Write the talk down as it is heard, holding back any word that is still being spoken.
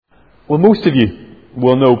Well, most of you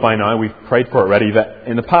will know by now, we've prayed for it already, that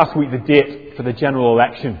in the past week the date for the general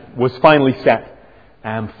election was finally set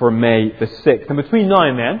for May the 6th. And between now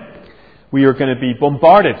and then, we are going to be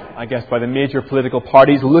bombarded, I guess, by the major political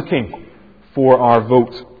parties looking for our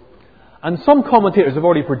vote. And some commentators have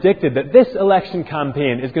already predicted that this election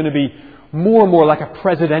campaign is going to be more and more like a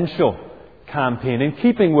presidential campaign, in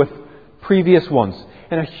keeping with previous ones.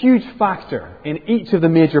 And a huge factor in each of the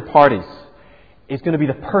major parties is going to be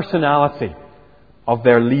the personality of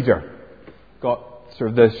their leader. Got sort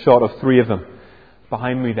of the shot of three of them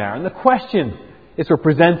behind me there. And the question is sort of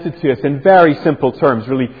presented to us in very simple terms,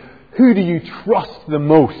 really. Who do you trust the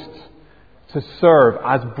most to serve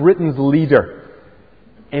as Britain's leader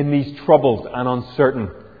in these troubled and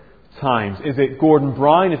uncertain times? Is it Gordon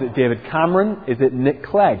Brown? Is it David Cameron? Is it Nick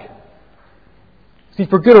Clegg? See,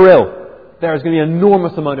 for good or ill, there is going to be an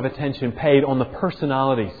enormous amount of attention paid on the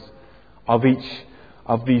personalities of each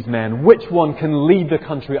of these men. Which one can lead the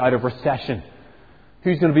country out of recession?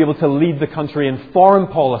 Who's going to be able to lead the country in foreign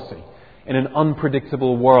policy in an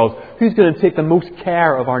unpredictable world? Who's going to take the most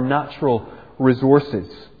care of our natural resources?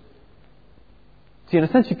 See, in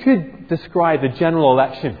a sense, you could describe the general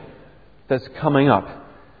election that's coming up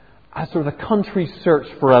as sort of the country's search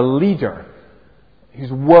for a leader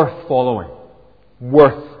who's worth following,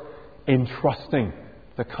 worth entrusting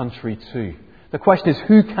the country to. The question is,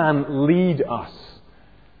 who can lead us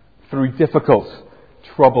through difficult,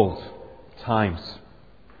 troubled times?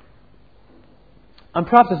 And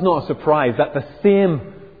perhaps it's not a surprise that the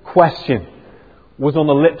same question was on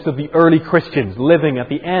the lips of the early Christians living at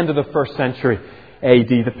the end of the first century AD,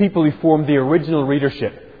 the people who formed the original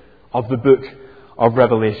readership of the book of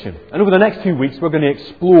Revelation. And over the next 2 weeks, we're going to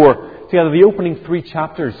explore together the opening 3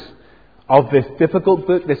 chapters of this difficult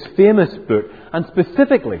book, this famous book, and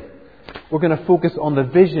specifically, we're going to focus on the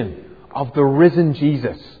vision of the risen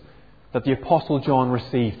Jesus that the Apostle John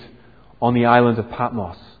received on the island of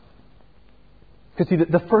Patmos. Because see,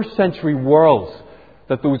 the first century world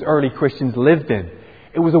that those early Christians lived in,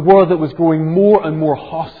 it was a world that was growing more and more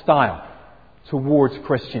hostile towards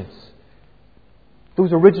Christians.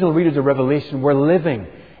 Those original readers of Revelation were living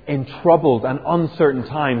in troubled and uncertain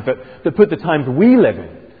times that put the times we live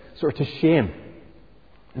in sort of to shame.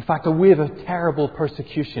 In fact, a wave of terrible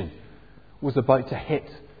persecution was about to hit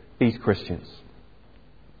these Christians.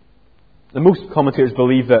 And most commentators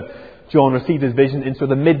believe that John received his vision in sort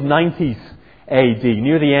of the mid-90s AD,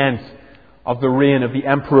 near the end of the reign of the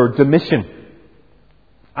Emperor Domitian.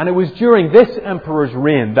 And it was during this emperor's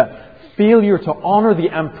reign that failure to honour the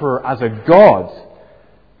emperor as a god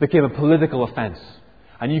became a political offence.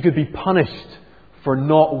 And you could be punished for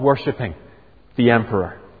not worshipping the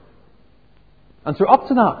emperor. And so up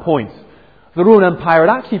to that point, the Roman Empire had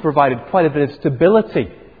actually provided quite a bit of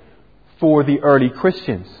stability for the early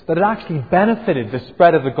Christians, that it actually benefited the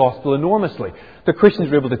spread of the gospel enormously. The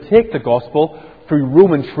Christians were able to take the gospel through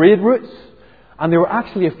Roman trade routes, and they were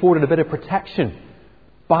actually afforded a bit of protection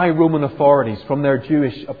by Roman authorities from their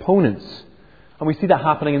Jewish opponents. And we see that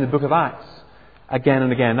happening in the book of Acts again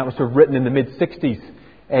and again. That was sort of written in the mid-60s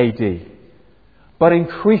AD. But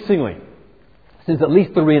increasingly, since at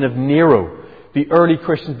least the reign of Nero, the early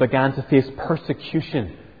Christians began to face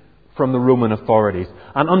persecution from the Roman authorities.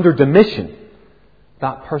 And under Domitian,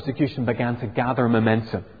 that persecution began to gather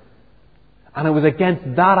momentum. And it was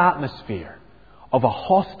against that atmosphere of a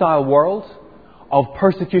hostile world, of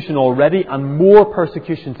persecution already and more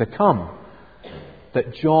persecution to come,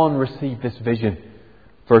 that John received this vision,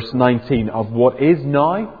 verse 19, of what is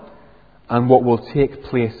now and what will take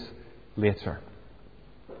place later.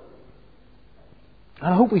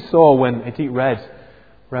 And I hope we saw when Edith read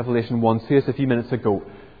Revelation 1 to us a few minutes ago,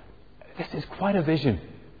 this is quite a vision.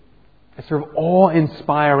 It's sort of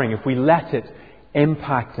awe-inspiring if we let it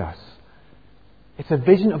impact us. It's a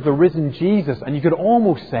vision of the risen Jesus, and you could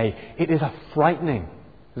almost say it is a frightening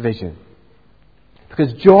vision.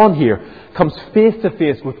 Because John here comes face to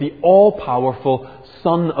face with the all-powerful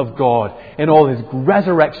Son of God in all His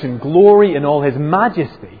resurrection glory, in all His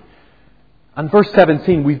majesty. And verse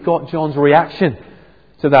 17, we've got John's reaction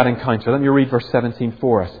to that encounter. Let me read verse 17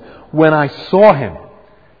 for us. When I saw Him,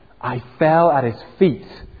 I fell at His feet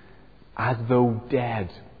as though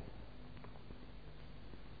dead.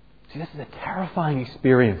 See, this is a terrifying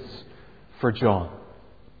experience for John.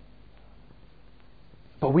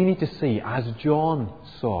 But we need to see, as John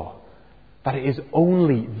saw, that it is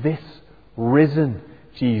only this risen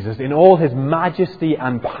Jesus, in all His majesty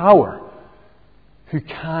and power, who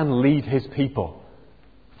can lead His people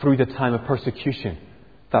through the time of persecution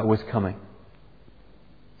that was coming.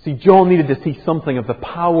 See, John needed to see something of the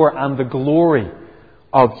power and the glory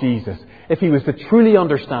of Jesus if he was to truly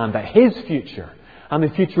understand that his future and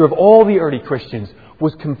the future of all the early Christians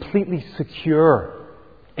was completely secure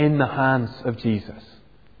in the hands of Jesus.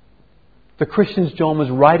 The Christians John was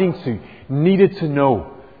writing to needed to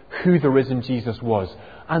know who the risen Jesus was.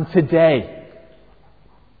 And today,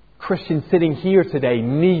 Christians sitting here today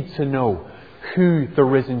need to know who the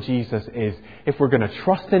risen Jesus is if we're going to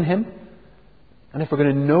trust in him and if we're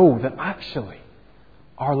going to know that actually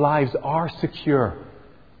our lives are secure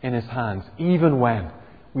in his hands, even when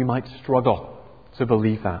we might struggle to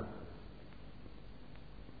believe that.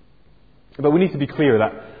 But we need to be clear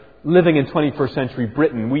that living in 21st century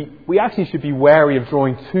Britain, we actually should be wary of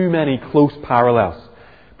drawing too many close parallels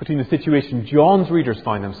between the situation John's readers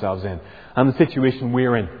find themselves in and the situation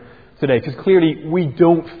we're in today. Because clearly we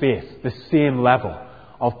don't face the same level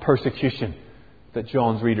of persecution that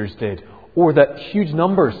John's readers did, or that huge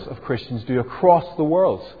numbers of Christians do across the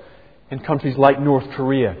world in countries like North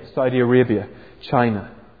Korea, Saudi Arabia,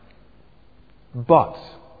 China. But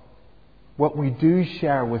what we do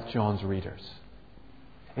share with John's readers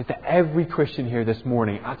is that every Christian here this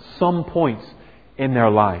morning, at some point in their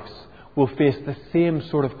lives, will face the same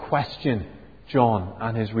sort of question John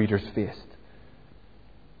and his readers faced.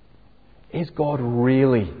 Is God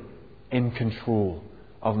really in control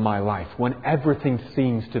of my life when everything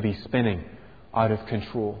seems to be spinning out of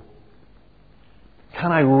control?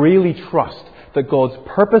 Can I really trust that God's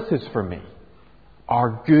purposes for me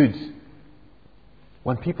are good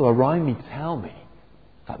when people around me tell me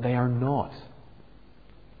that they are not?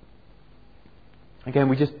 Again,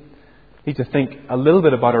 we just need to think a little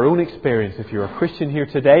bit about our own experience. If you're a Christian here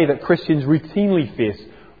today, that Christians routinely face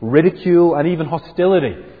ridicule and even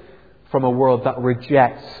hostility from a world that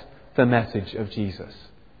rejects the message of Jesus.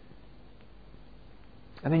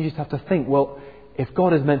 And then you just have to think, well, if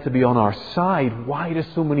God is meant to be on our side, why do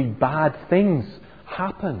so many bad things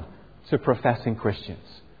happen to professing Christians?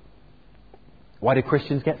 Why do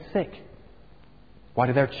Christians get sick? Why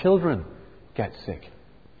do their children get sick?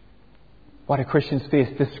 Why do Christians face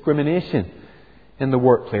discrimination in the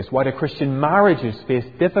workplace? Why do Christian marriages face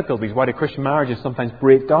difficulties? Why do Christian marriages sometimes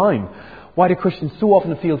break down? Why do Christians so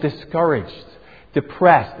often feel discouraged,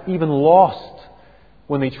 depressed, even lost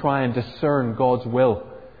when they try and discern God's will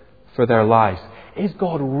for their lives? Is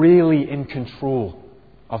God really in control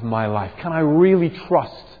of my life? Can I really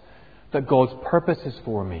trust that God's purposes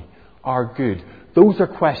for me are good? Those are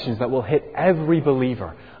questions that will hit every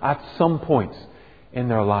believer at some point in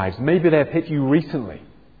their lives. Maybe they have hit you recently.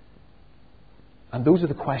 And those are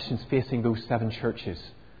the questions facing those 7 churches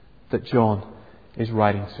that John is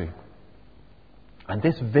writing to. And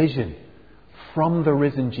this vision from the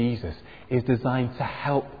risen Jesus is designed to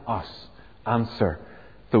help us answer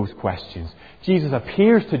those questions. Jesus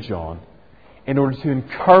appears to John in order to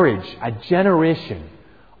encourage a generation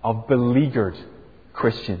of beleaguered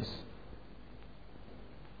Christians.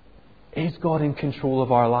 Is God in control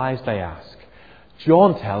of our lives, they ask.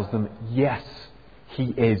 John tells them, yes, he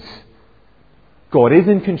is. God is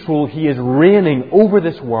in control. He is reigning over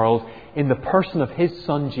this world in the person of his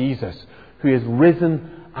Son Jesus, who is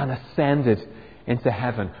risen and ascended into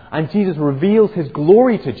heaven. And Jesus reveals his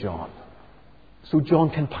glory to John, so John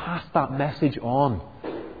can pass that message on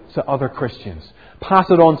to other Christians. Pass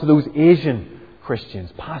it on to those Asian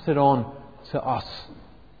Christians. Pass it on to us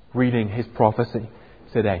reading his prophecy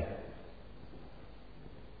today.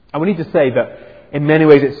 And we need to say that in many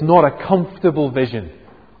ways it's not a comfortable vision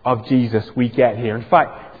of Jesus we get here. In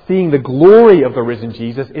fact, seeing the glory of the risen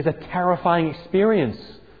Jesus is a terrifying experience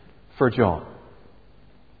for John.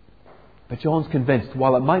 But John's convinced,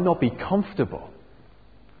 while it might not be comfortable,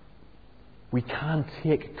 we can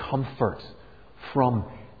take comfort from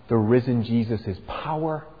the risen Jesus'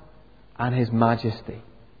 power and his majesty.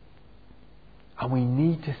 And we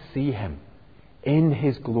need to see him in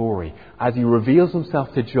his glory as he reveals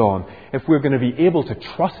himself to John if we're going to be able to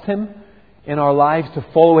trust him in our lives, to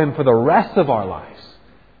follow him for the rest of our lives,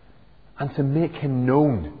 and to make him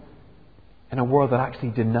known in a world that actually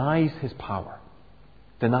denies his power,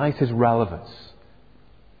 denies his relevance,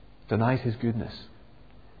 denies his goodness.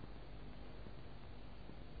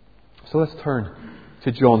 So let's turn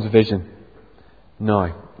to John's vision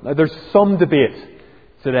now. There's some debate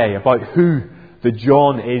today about who the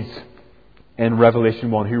John is in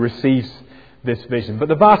Revelation 1 who receives this vision. But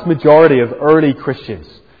the vast majority of early Christians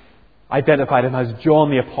identified him as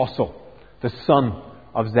John the Apostle, the son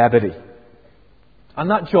of Zebedee.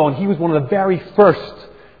 And that John, he was one of the very first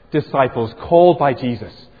disciples called by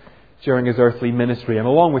Jesus during his earthly ministry. And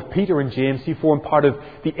along with Peter and James, he formed part of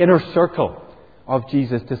the inner circle of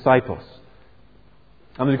Jesus' disciples.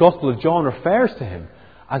 And the Gospel of John refers to him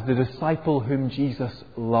as the disciple whom Jesus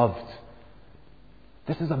loved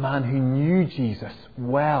This is a man who knew Jesus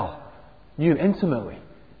well, knew him intimately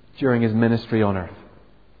during his ministry on earth.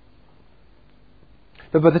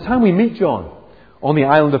 But by the time we meet John on the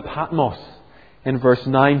island of Patmos in verse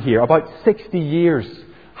 9 here, about 60 years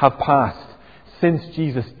have passed since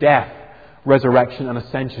Jesus' death, resurrection and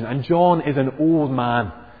ascension. And John is an old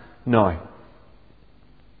man now.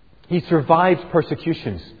 He survived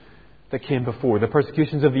persecutions that came before. The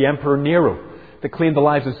persecutions of the Emperor Nero that claimed the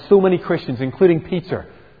lives of so many Christians, including Peter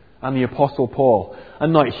and the Apostle Paul.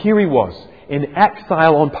 And now here he was, in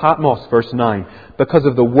exile on Patmos, verse 9, because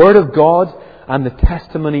of the Word of God and the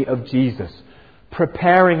testimony of Jesus,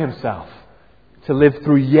 preparing himself to live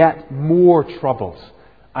through yet more troubled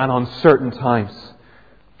and uncertain times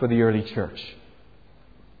for the early church.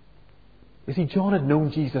 You see, John had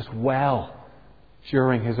known Jesus well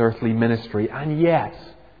during his earthly ministry, and yet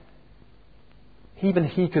even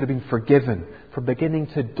he could have been forgiven for beginning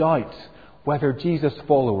to doubt whether Jesus'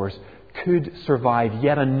 followers could survive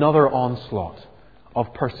yet another onslaught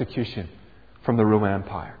of persecution from the Roman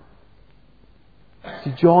Empire.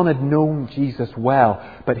 See, John had known Jesus well,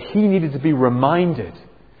 but he needed to be reminded,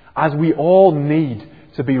 as we all need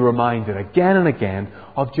to be reminded again and again,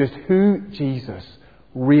 of just who Jesus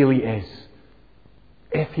really is,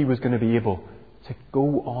 if he was going to be able to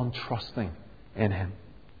go on trusting in him.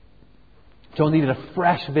 John needed a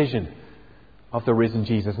fresh vision of the risen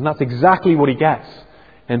Jesus, and that's exactly what he gets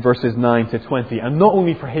in verses 9 to 20, and not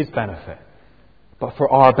only for his benefit, but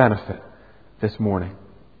for our benefit this morning.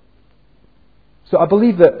 So I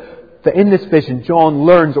believe that in this vision, John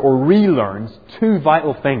learns or relearns two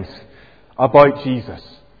vital things about Jesus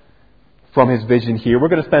from his vision here. We're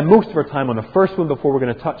going to spend most of our time on the first one before we're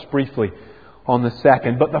going to touch briefly on the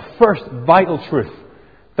second. But the first vital truth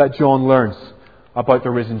that John learns about the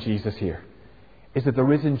risen Jesus here is that the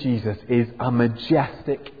risen Jesus is a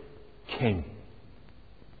majestic King.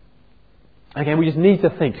 Again, we just need to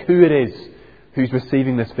think who it is who's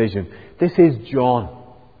receiving this vision. This is John,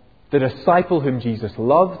 the disciple whom Jesus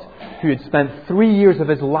loved, who had spent 3 years of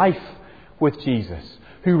his life with Jesus,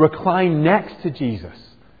 who reclined next to Jesus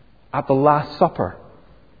at the Last Supper.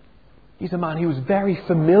 He's a man who was very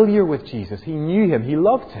familiar with Jesus. He knew him. He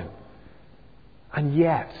loved him. And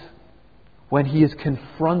yet, when he is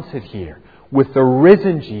confronted here with the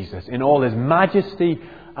risen Jesus in all his majesty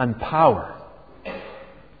and power,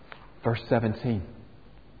 verse 17,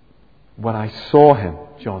 when I saw him,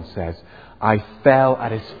 John says, I fell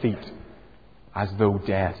at his feet as though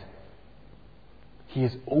dead. He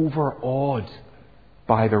is overawed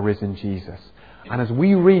by the risen Jesus. And as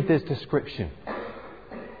we read this description,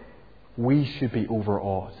 we should be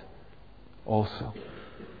overawed also.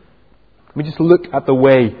 Let me just look at the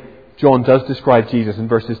way John does describe Jesus in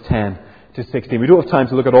verses 10 to 16. We don't have time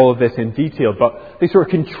to look at all of this in detail, but they sort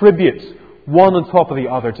of contribute one on top of the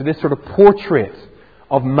other to this sort of portrait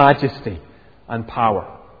of majesty and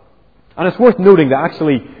power. And it's worth noting that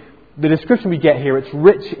actually the description we get here, it's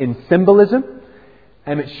rich in symbolism,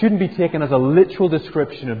 and it shouldn't be taken as a literal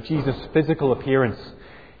description of Jesus' physical appearance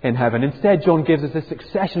in heaven. Instead, John gives us this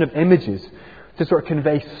succession of images to sort of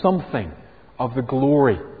convey something of the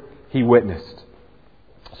glory he witnessed.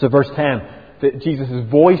 So verse 10, that Jesus'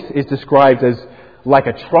 voice is described as like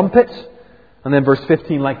a trumpet, and then verse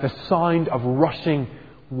 15, like the sound of rushing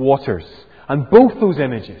waters. And both those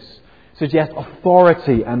images suggest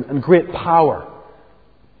authority and great power,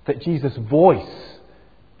 that Jesus' voice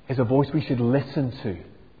is a voice we should listen to.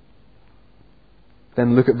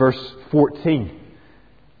 Then look at verse 14.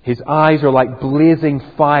 His eyes are like blazing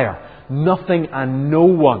fire. Nothing and no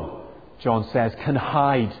one, John says, can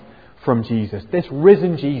hide from Jesus. This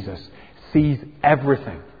risen Jesus sees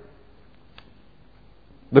everything.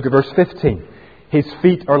 Look at verse 15. His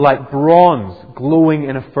feet are like bronze glowing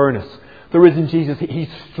in a furnace. The risen Jesus, he's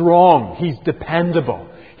strong. He's dependable.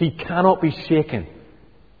 He cannot be shaken.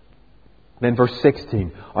 Then verse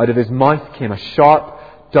 16. Out of his mouth came a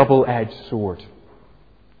sharp, double-edged sword.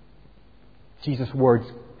 Jesus' words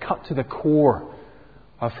cut to the core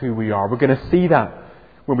of who we are. We're going to see that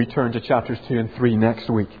when we turn to chapters 2 and 3 next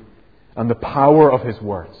week. And the power of his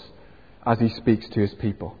words as he speaks to his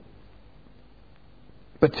people.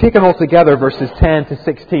 But taken all together, verses 10 to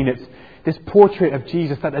 16, it's this portrait of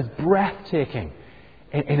Jesus that is breathtaking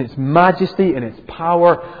in its majesty, in its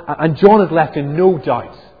power. And John is left in no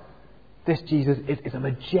doubt. This Jesus is a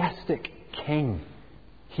majestic King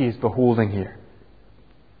he is beholding here.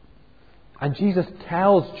 And Jesus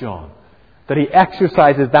tells John that he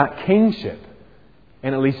exercises that kingship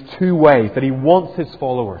in at least two ways that he wants his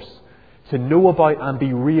followers to know about and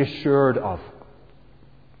be reassured of.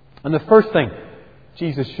 And the first thing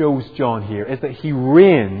Jesus shows John here is that he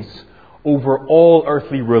reigns over all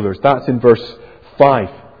earthly rulers. That's in verse 5.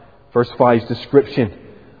 Verse 5's description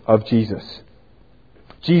of Jesus.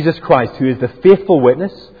 Jesus Christ, who is the faithful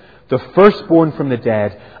witness, the firstborn from the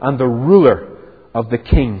dead, and the ruler of the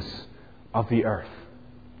kings of the earth.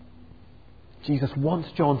 Jesus wants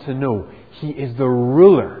John to know he is the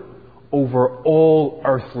ruler over all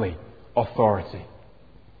earthly authority.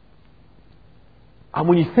 And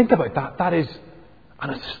when you think about that, that is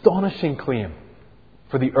an astonishing claim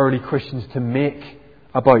for the early Christians to make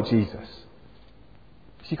about Jesus.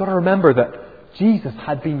 So you've got to remember that Jesus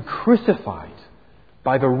had been crucified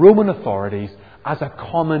by the Roman authorities as a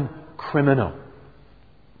common criminal.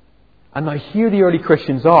 And now here the early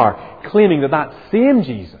Christians are claiming that that same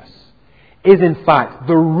Jesus is in fact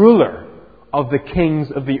the ruler of the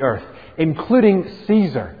kings of the earth, including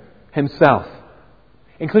Caesar himself,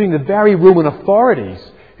 including the very Roman authorities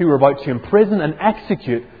who were about to imprison and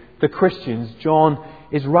execute the Christians John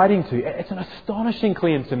is writing to. It's an astonishing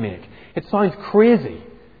claim to make. It sounds crazy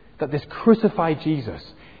that this crucified Jesus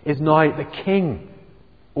is now the king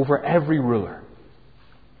over every ruler.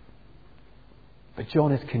 But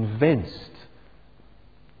John is convinced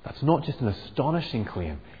that's not just an astonishing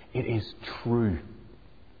claim, it is true.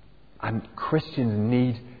 And Christians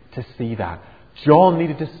need to see that. John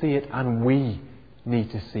needed to see it, and we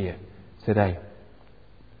need to see it today.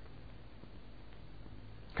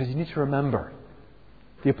 Because you need to remember,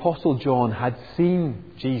 the Apostle John had seen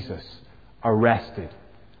Jesus arrested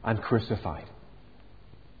and crucified.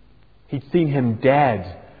 He'd seen him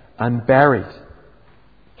dead and buried.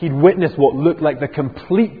 He'd witnessed what looked like the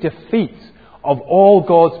complete defeat of all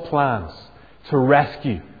God's plans to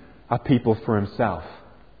rescue a people for himself.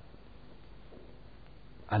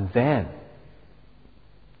 And then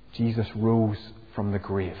Jesus rose from the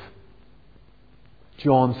grave.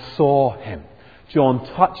 John saw him. John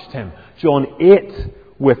touched him. John ate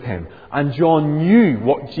with him. And John knew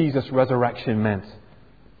what Jesus' resurrection meant.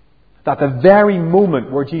 That the very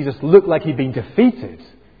moment where Jesus looked like he'd been defeated,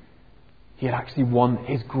 he had actually won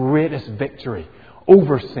his greatest victory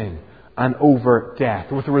over sin and over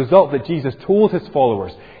death. With the result that Jesus told his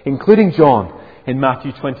followers, including John in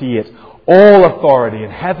Matthew 28, all authority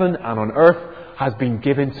in heaven and on earth has been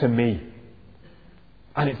given to me.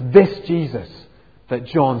 And it's this Jesus that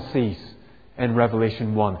John sees in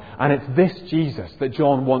Revelation 1. And it's this Jesus that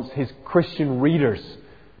John wants his Christian readers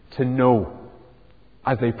to know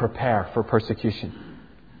as they prepare for persecution.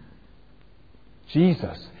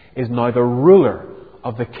 Jesus is now the ruler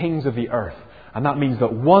of the kings of the earth. And that means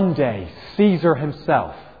that one day Caesar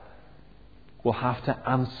himself will have to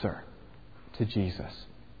answer to Jesus.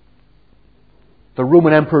 The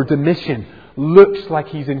Roman Emperor Domitian looks like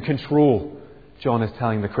he's in control, John is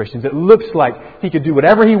telling the Christians. It looks like he could do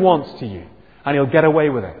whatever he wants to you and he'll get away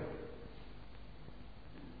with it.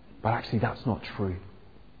 But actually that's not true.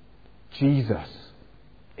 Jesus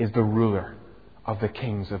is the ruler of the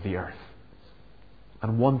kings of the earth.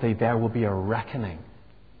 And one day there will be a reckoning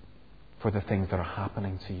for the things that are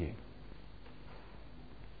happening to you.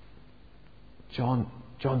 John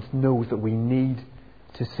knows that we need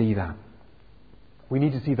to see that. We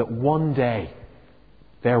need to see that one day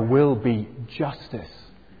there will be justice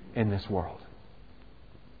in this world.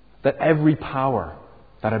 That every power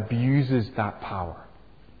that abuses that power,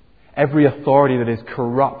 every authority that is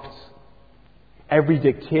corrupt, every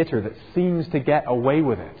dictator that seems to get away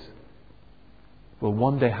with it, will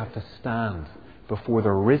one day have to stand before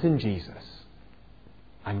the risen Jesus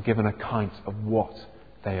and give an account of what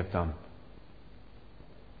they have done.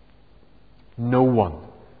 No one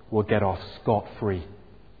will get off scot-free,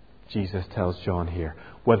 Jesus tells John here.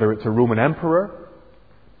 Whether it's a Roman emperor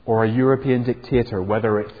or a European dictator,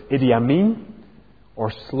 whether it's Idi Amin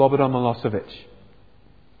or Slobodan Milosevic,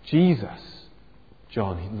 Jesus,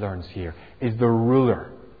 John learns here, is the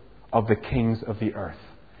ruler of the kings of the earth.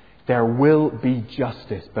 There will be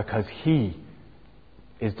justice because he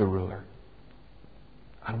is the ruler.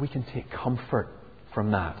 And we can take comfort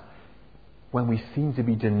from that when we seem to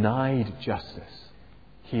be denied justice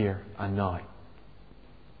here and now.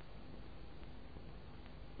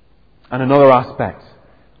 And another aspect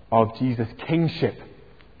of Jesus' kingship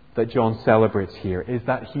that John celebrates here is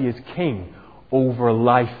that he is king over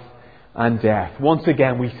life and death. Once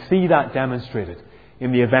again, we see that demonstrated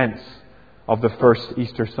in the events of the first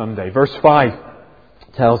Easter Sunday. Verse 5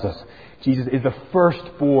 tells us Jesus is the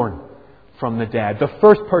firstborn from the dead, the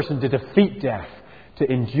first person to defeat death,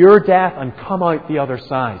 to endure death and come out the other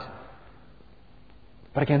side.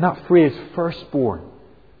 But again, that phrase, firstborn,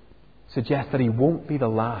 suggests that he won't be the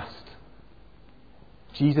last.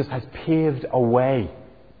 Jesus has paved a way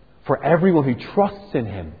for everyone who trusts in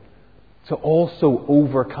him to also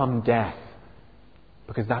overcome death,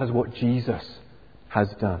 because that is what Jesus has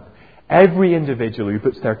done. Every individual who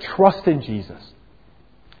puts their trust in Jesus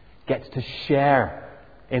gets to share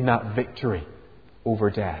in that victory over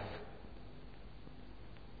death.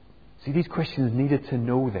 See, these Christians needed to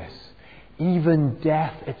know this. Even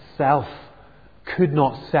death itself could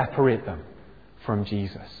not separate them from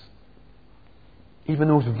Jesus. Even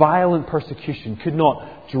those violent persecution could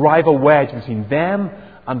not drive a wedge between them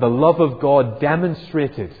and the love of God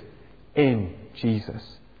demonstrated in Jesus.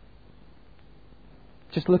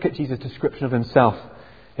 Just look at Jesus' description of himself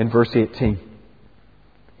in verse 18.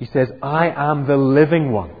 He says, I am the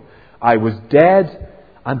living one. I was dead,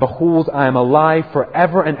 and behold, I am alive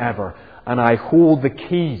forever and ever, and I hold the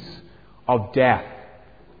keys of death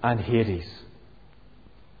and Hades.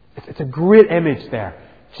 It's a great image there.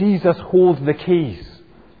 Jesus holds the keys.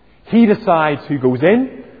 He decides who goes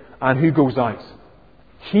in and who goes out.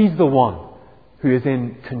 He's the one who is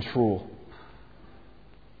in control.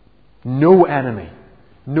 No enemy,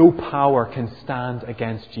 no power can stand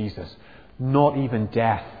against Jesus. Not even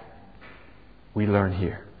death, we learn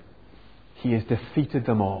here. He has defeated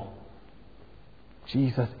them all.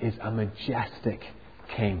 Jesus is a majestic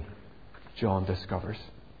King, John discovers.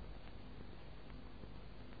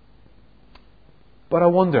 But I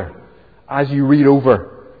wonder, as you read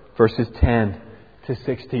over verses 10 to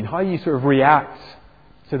 16, how you sort of react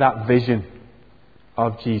to that vision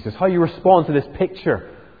of Jesus. How you respond to this picture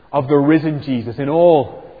of the risen Jesus in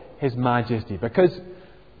all his majesty. Because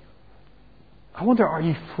I wonder, are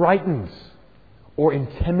you frightened or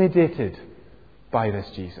intimidated by this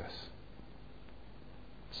Jesus?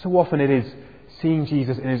 So often it is seeing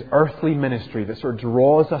Jesus in his earthly ministry that sort of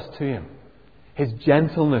draws us to him. His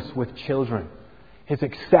gentleness with children. His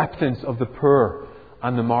acceptance of the poor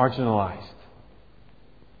and the marginalized.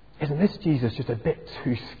 Isn't this Jesus just a bit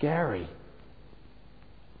too scary?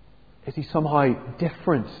 Is he somehow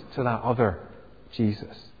different to that other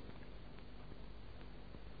Jesus?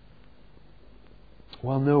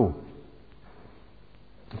 Well, no.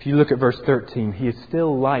 If you look at verse 13, he is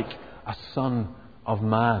still like a son of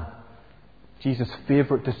man. Jesus'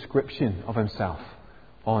 favourite description of himself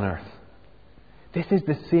on earth. This is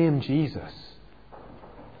the same Jesus.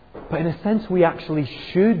 But in a sense, we actually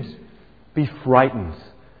should be frightened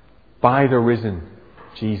by the risen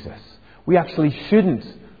Jesus. We actually shouldn't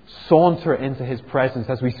saunter into his presence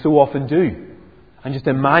as we so often do and just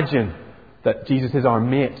imagine that Jesus is our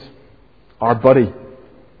mate, our buddy.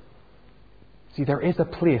 See, there is a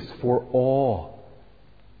place for awe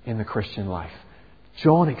in the Christian life.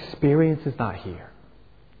 John experiences that here.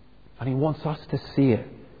 And he wants us to see it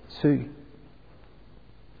too.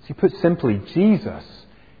 See, put simply, Jesus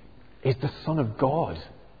is the Son of God.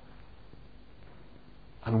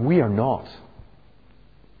 And we are not.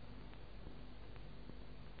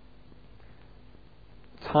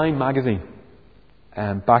 Time magazine,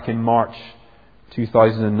 back in March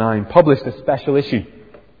 2009, published a special issue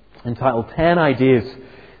entitled 10 Ideas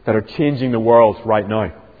That Are Changing the World Right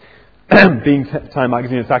Now. Being Time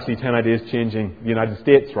magazine, it's actually 10 ideas changing the United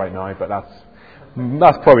States right now, but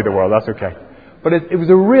that's probably the world, that's okay. But it was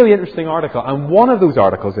a really interesting article, and one of those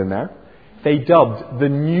articles in there, they dubbed the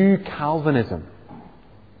New Calvinism.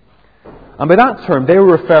 And by that term, they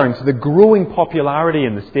were referring to the growing popularity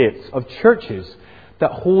in the States of churches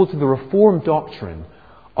that hold to the Reformed doctrine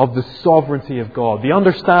of the sovereignty of God, the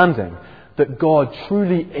understanding that God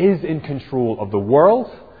truly is in control of the world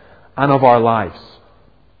and of our lives.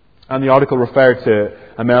 And the article referred to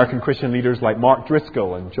American Christian leaders like Mark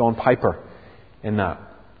Driscoll and John Piper in that.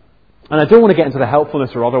 And I don't want to get into the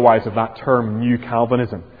helpfulness or otherwise of that term, New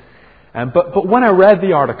Calvinism. But when I read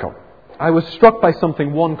the article, I was struck by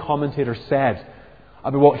something one commentator said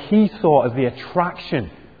about what he saw as the attraction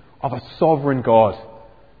of a sovereign God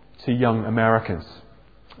to young Americans.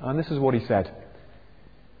 And this is what he said.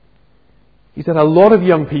 He said, a lot of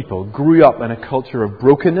young people grew up in a culture of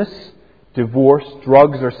brokenness, divorce,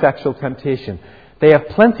 drugs, or sexual temptation. They have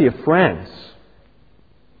plenty of friends.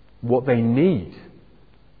 What they need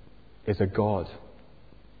is a God.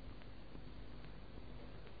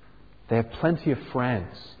 They have plenty of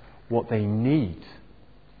friends. What they need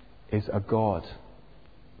is a God.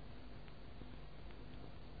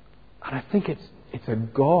 And I think it's a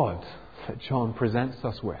God that John presents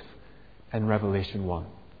us with in Revelation 1.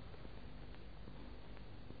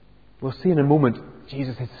 We'll see in a moment,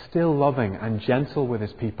 Jesus is still loving and gentle with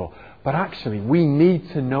his people. But actually, we need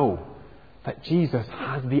to know that Jesus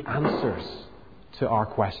has the answers to our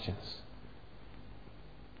questions.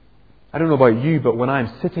 I don't know about you, but when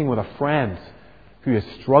I'm sitting with a friend who is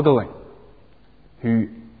struggling, who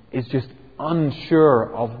is just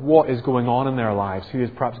unsure of what is going on in their lives, who is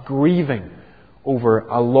perhaps grieving over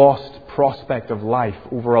a lost prospect of life,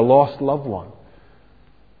 over a lost loved one,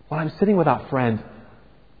 when I'm sitting with that friend,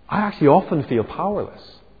 I actually often feel powerless.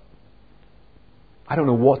 I don't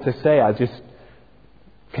know what to say. I just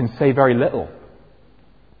can say very little.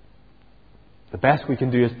 The best we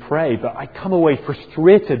can do is pray, but I come away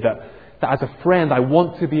frustrated that as a friend I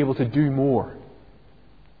want to be able to do more.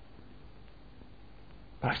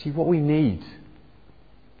 But actually what we need,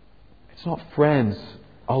 it's not friends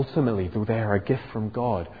ultimately, though they are a gift from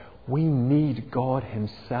God. We need God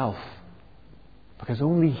Himself, because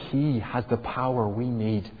only He has the power we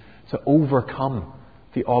need to overcome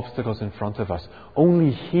the obstacles in front of us.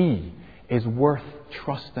 Only He is worth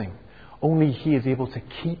trusting. Only He is able to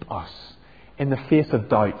keep us in the face of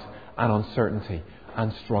doubt and uncertainty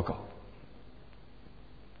and struggle.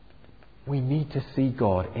 We need to see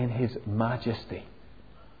God in His majesty.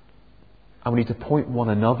 And we need to point one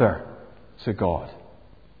another to God.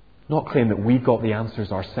 Not claim that we got the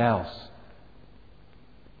answers ourselves.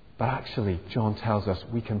 But actually, John tells us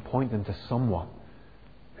we can point them to someone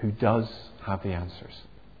who does have the answers.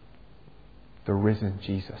 The risen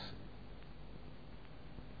Jesus.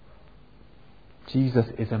 Jesus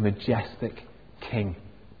is a majestic King,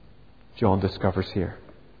 John discovers here.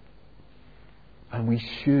 And we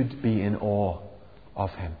should be in awe of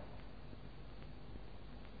Him.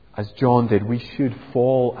 As John did, we should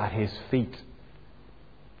fall at His feet,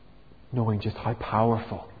 knowing just how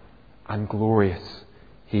powerful and glorious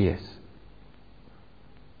He is.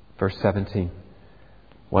 Verse 17.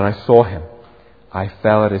 When I saw Him, I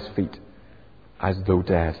fell at His feet as though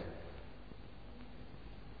dead.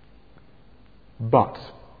 But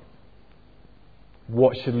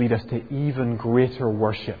what should lead us to even greater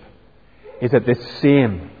worship is that this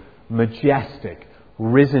same majestic,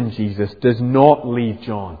 risen Jesus does not leave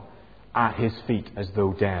John at His feet as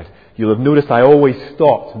though dead. You'll have noticed I always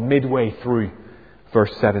stopped midway through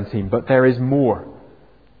verse 17. But there is more,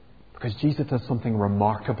 because Jesus does something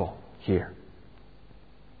remarkable here.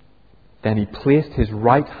 Then He placed His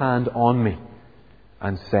right hand on me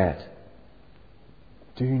and said,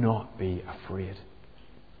 "Do not be afraid."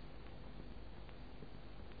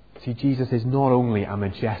 See, Jesus is not only a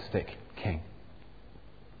majestic King.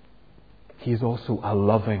 He is also a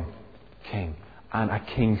loving King, and a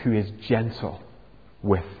King who is gentle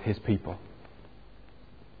with His people.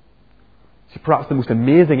 See, perhaps the most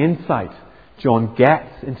amazing insight John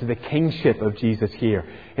gets into the kingship of Jesus here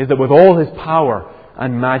is that with all His power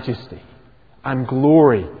and majesty and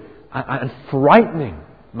glory and frightening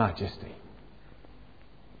majesty,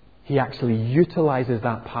 He actually utilizes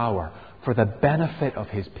that power for the benefit of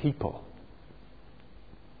His people,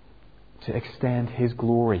 to extend His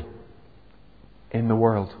glory in the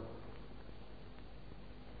world.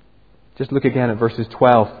 Just look again at verses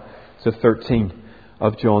 12 to 13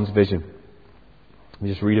 of John's vision. Let me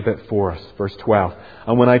just read a bit for us. Verse 12.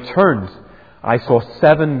 And when I turned, I saw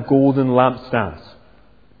 7 golden lampstands.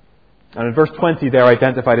 And in verse 20 they're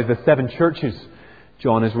identified as the 7 churches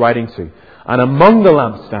John is writing to. And among the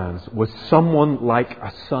lampstands was someone like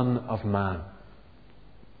a son of man.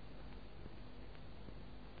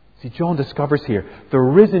 See, John discovers here the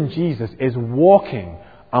risen Jesus is walking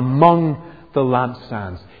among the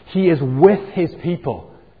lampstands. He is with His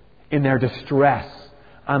people in their distress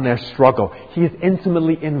and their struggle. He is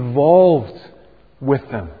intimately involved with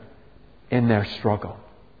them in their struggle.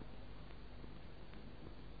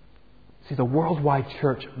 See, the worldwide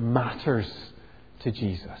church matters to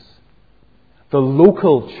Jesus. The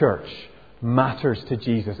local church matters to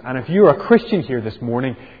Jesus. And if you're a Christian here this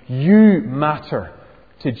morning, you matter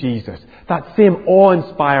to Jesus. That same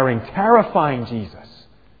awe-inspiring, terrifying Jesus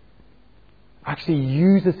actually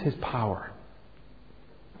uses His power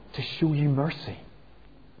to show you mercy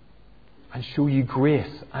and show you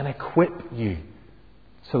grace and equip you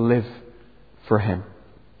to live for Him.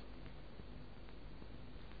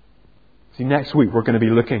 See, next week we're going to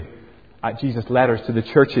be looking at Jesus' letters to the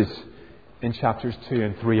churches in chapters 2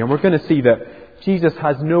 and 3. And we're going to see that Jesus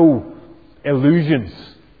has no illusions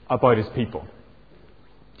about His people.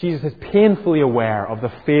 Jesus is painfully aware of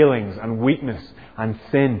the failings and weakness and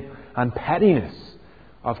sin and pettiness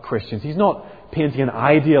of Christians. He's not painting an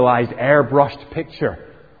idealized, airbrushed picture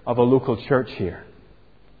of a local church here.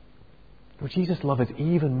 But Jesus' love is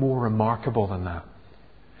even more remarkable than that.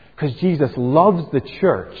 Because Jesus loves the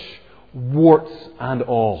church, warts and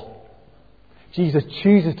all. Jesus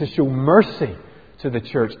chooses to show mercy to the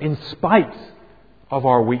church in spite of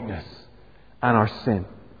our weakness and our sin.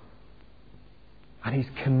 And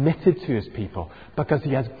He's committed to His people because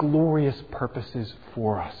He has glorious purposes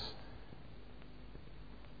for us.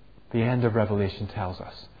 The end of Revelation tells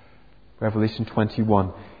us. Revelation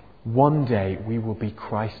 21. One day we will be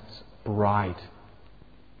Christ's bride.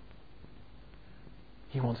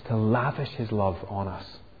 He wants to lavish His love on us.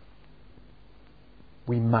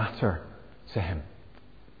 We matter to Him.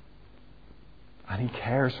 And He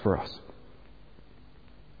cares for us.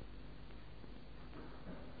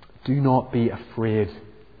 Do not be afraid,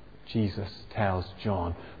 Jesus tells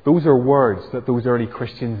John. Those are words that those early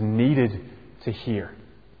Christians needed to hear.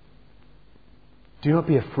 Do not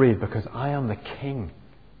be afraid, because I am the King,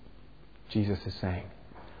 Jesus is saying.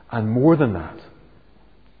 And more than that,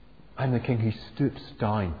 I'm the King who stoops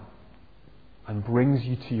down and brings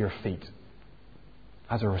you to your feet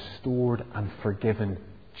as a restored and forgiven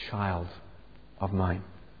child of mine.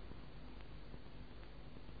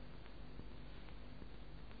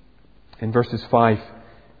 In verses 5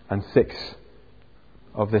 and 6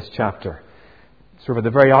 of this chapter, sort of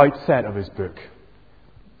at the very outset of his book,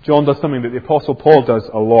 John does something that the Apostle Paul does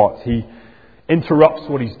a lot. He interrupts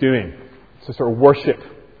what he's doing to sort of worship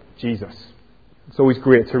Jesus. It's always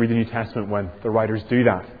great to read the New Testament when the writers do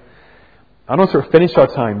that. I want to sort of finish our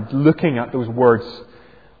time looking at those words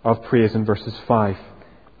of praise in verses 5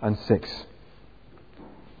 and 6.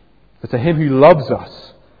 But to Him who loves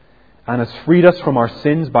us and has freed us from our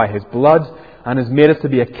sins by His blood and has made us to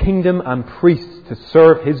be a kingdom and priests to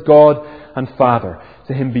serve His God and Father.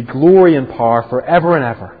 To Him be glory and power forever and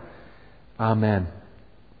ever. Amen.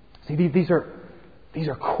 See, these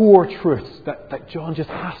are core truths that John just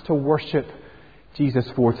has to worship Jesus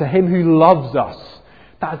for. To Him who loves us.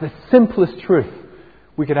 That is the simplest truth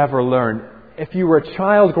we could ever learn. If you were a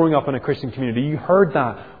child growing up in a Christian community, you heard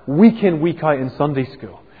that week in, week out in Sunday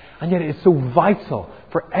school. And yet it is so vital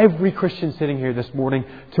for every Christian sitting here this morning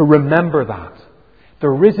to remember that. The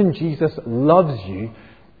risen Jesus loves you.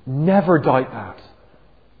 Never doubt that.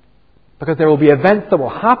 Because there will be events that will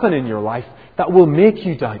happen in your life that will make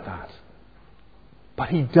you doubt that. But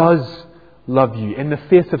He does love you in the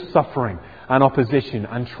face of suffering and opposition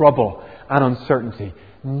and trouble and uncertainty.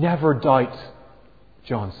 Never doubt,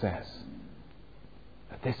 John says,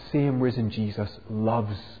 that this same risen Jesus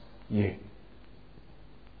loves you.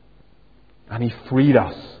 And He freed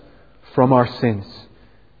us from our sins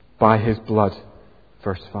by His blood.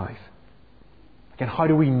 Verse 5. Again, how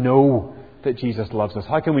do we know that Jesus loves us?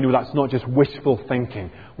 How can we know that's not just wishful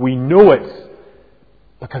thinking? We know it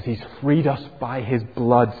because He's freed us by His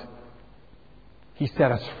blood. He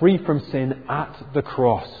set us free from sin at the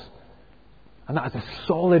cross. And that is a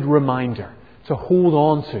solid reminder to hold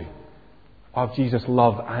on to of Jesus'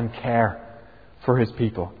 love and care for His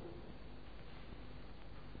people.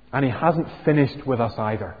 And He hasn't finished with us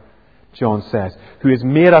either, John says, who has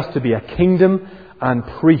made us to be a kingdom and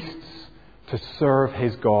priests to serve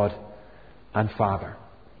His God and Father.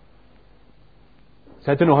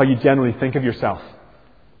 So I don't know how you generally think of yourself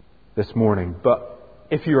this morning, but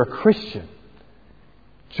if you're a Christian,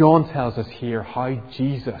 John tells us here how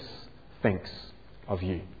Jesus thinks of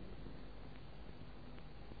you.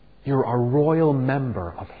 You're a royal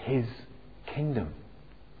member of His kingdom.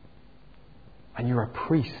 And you're a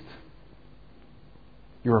priest.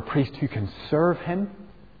 You're a priest who can serve Him,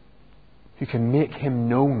 who can make Him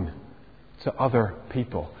known to other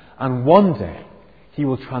people. And one day, He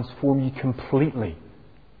will transform you completely.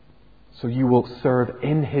 So you will serve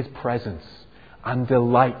in His presence and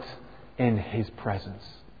delight in His presence.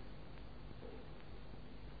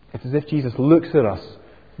 It's as if Jesus looks at us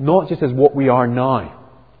not just as what we are now,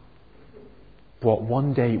 but what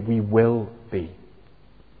one day we will be.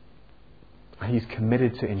 And He's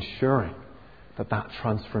committed to ensuring that that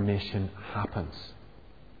transformation happens.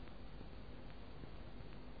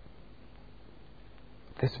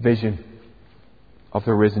 This vision of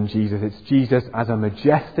the risen Jesus, it's Jesus as a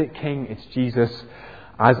majestic King, it's Jesus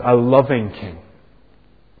as a loving King.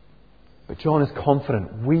 But John is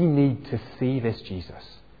confident we need to see this Jesus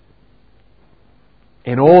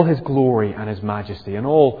in all His glory and His majesty, in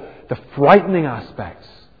all the frightening aspects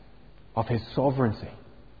of His sovereignty.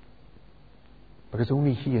 Because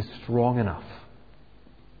only He is strong enough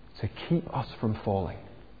to keep us from falling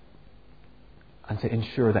and to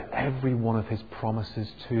ensure that every one of His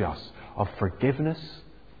promises to us of forgiveness,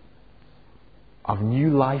 of new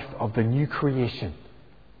life, of the new creation,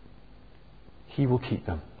 He will keep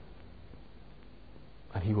them.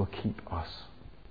 And He will keep us.